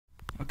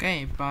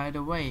Okay, by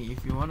the way,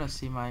 if you want to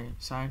see my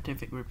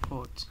scientific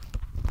report,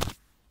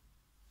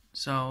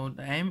 so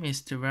the aim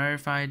is to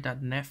verify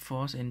that net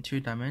force in 2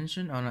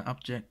 dimensions on an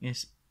object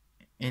is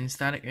in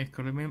static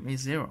equilibrium is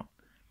 0.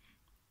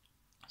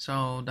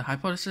 So the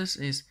hypothesis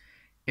is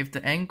if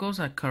the angles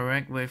are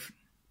correct with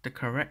the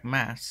correct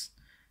mass,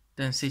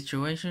 then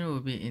situation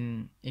will be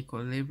in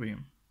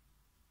equilibrium.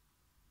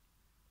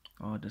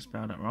 Oh, I just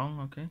spelled that wrong,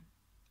 okay.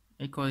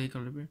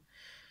 Equilibrium.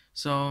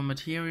 So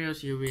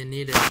materials you will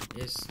need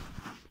is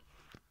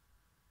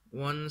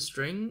 1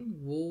 string,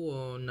 wool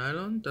or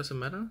nylon, doesn't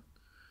matter.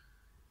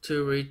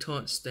 2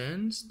 retort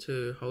stands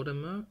to hold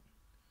them up,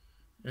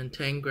 and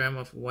 10 grams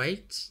of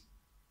weight,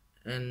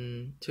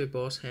 and 2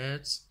 boss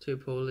heads, 2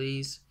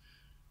 pulleys,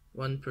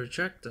 1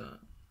 projector,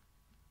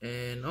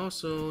 and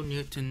also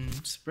Newton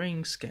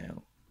spring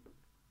scale.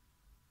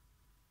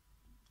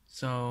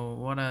 So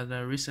what are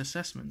the risk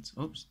assessments?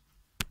 Oops,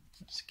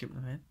 skip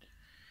ahead.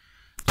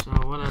 So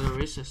what are the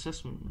risk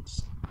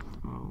assessments?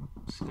 Oh,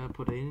 just gotta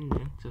put it in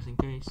there just in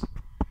case.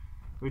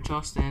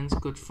 Retort stands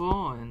good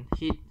for and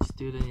hit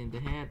student in the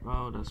head.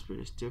 Oh, that's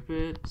pretty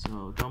stupid.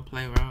 So don't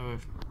play around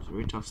with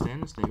retort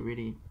stands. They're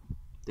really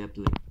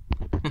deadly.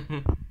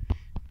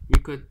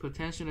 You could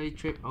potentially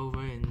trip over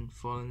and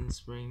fall in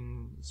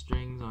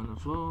strings on the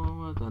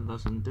floor. That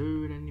doesn't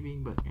do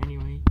anything, but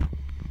anyway.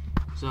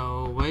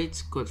 So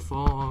weights could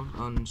fall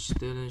on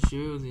student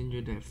shoes,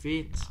 injure their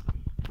feet.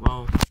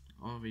 Well,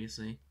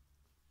 obviously,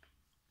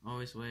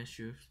 always wear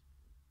shoes.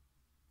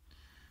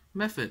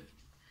 Method: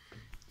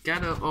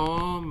 gather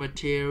all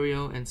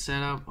material and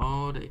set up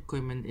all the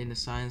equipment in the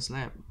science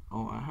lab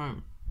or at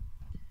home.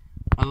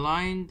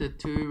 Align the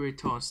 2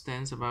 retort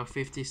stands about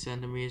 50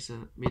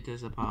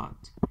 centimeters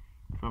apart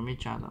from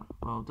each other.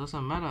 Well,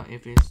 doesn't matter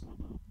if it's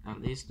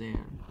at least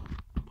they're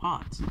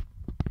apart.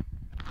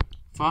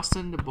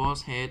 Fasten the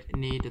boss head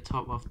near the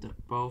top of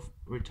both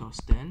retort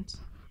stands.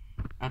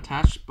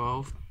 Attach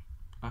both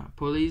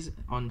pulleys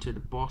onto the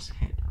boss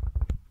head.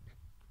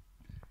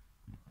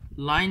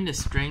 Line the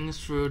strings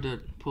through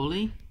the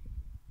pulley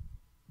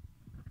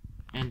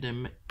and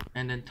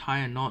then tie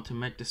a knot to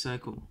make the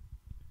circle.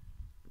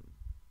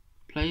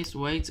 Place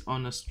weights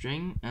on the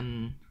string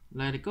and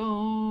let it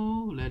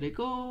go.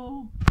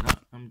 No,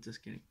 I'm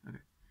just kidding. Okay.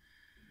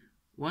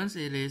 Once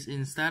it is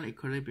in static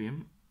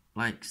equilibrium,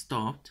 like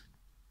stopped,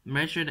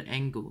 measure the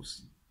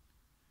angles.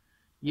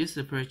 Use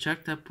the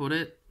projector, put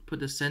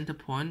the center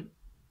point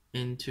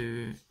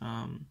into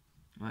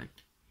like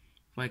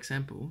for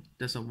example,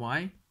 there's a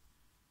Y,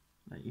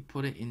 like you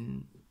put it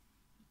in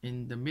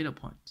the middle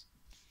point.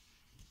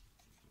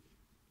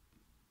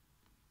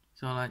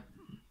 So like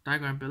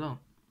diagram below.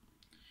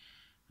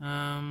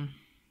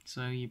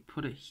 So you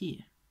put it here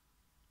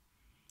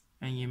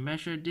and you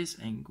measure this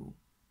angle.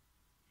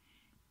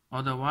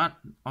 Or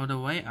the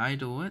way I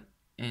do it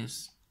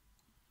is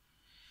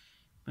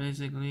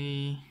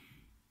basically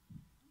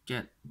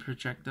get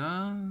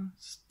projector,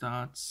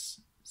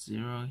 starts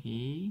 0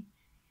 here,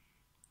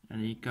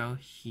 and you go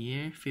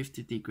here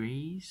 50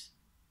 degrees.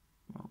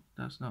 Well,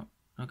 that's not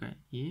okay,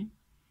 here,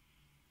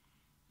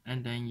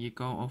 and then you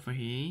go over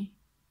here,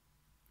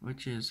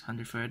 which is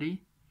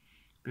 130,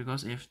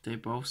 because if they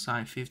both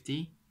side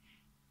 50,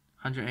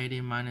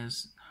 180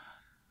 minus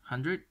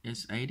 100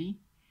 is 80,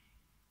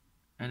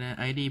 and then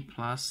 80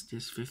 plus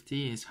this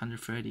 50 is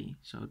 130,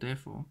 so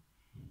therefore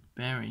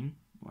bearing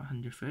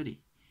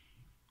 130.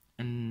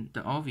 And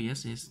the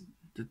obvious is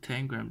the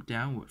 10 gram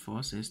downward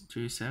force is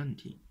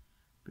 270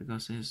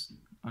 because it's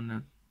on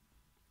the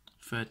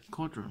 3rd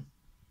quadrant.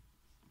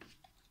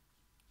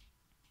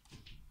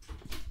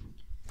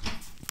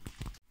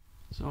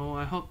 So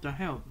I hope that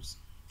helps.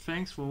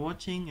 Thanks for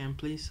watching and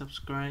please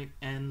subscribe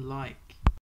and like.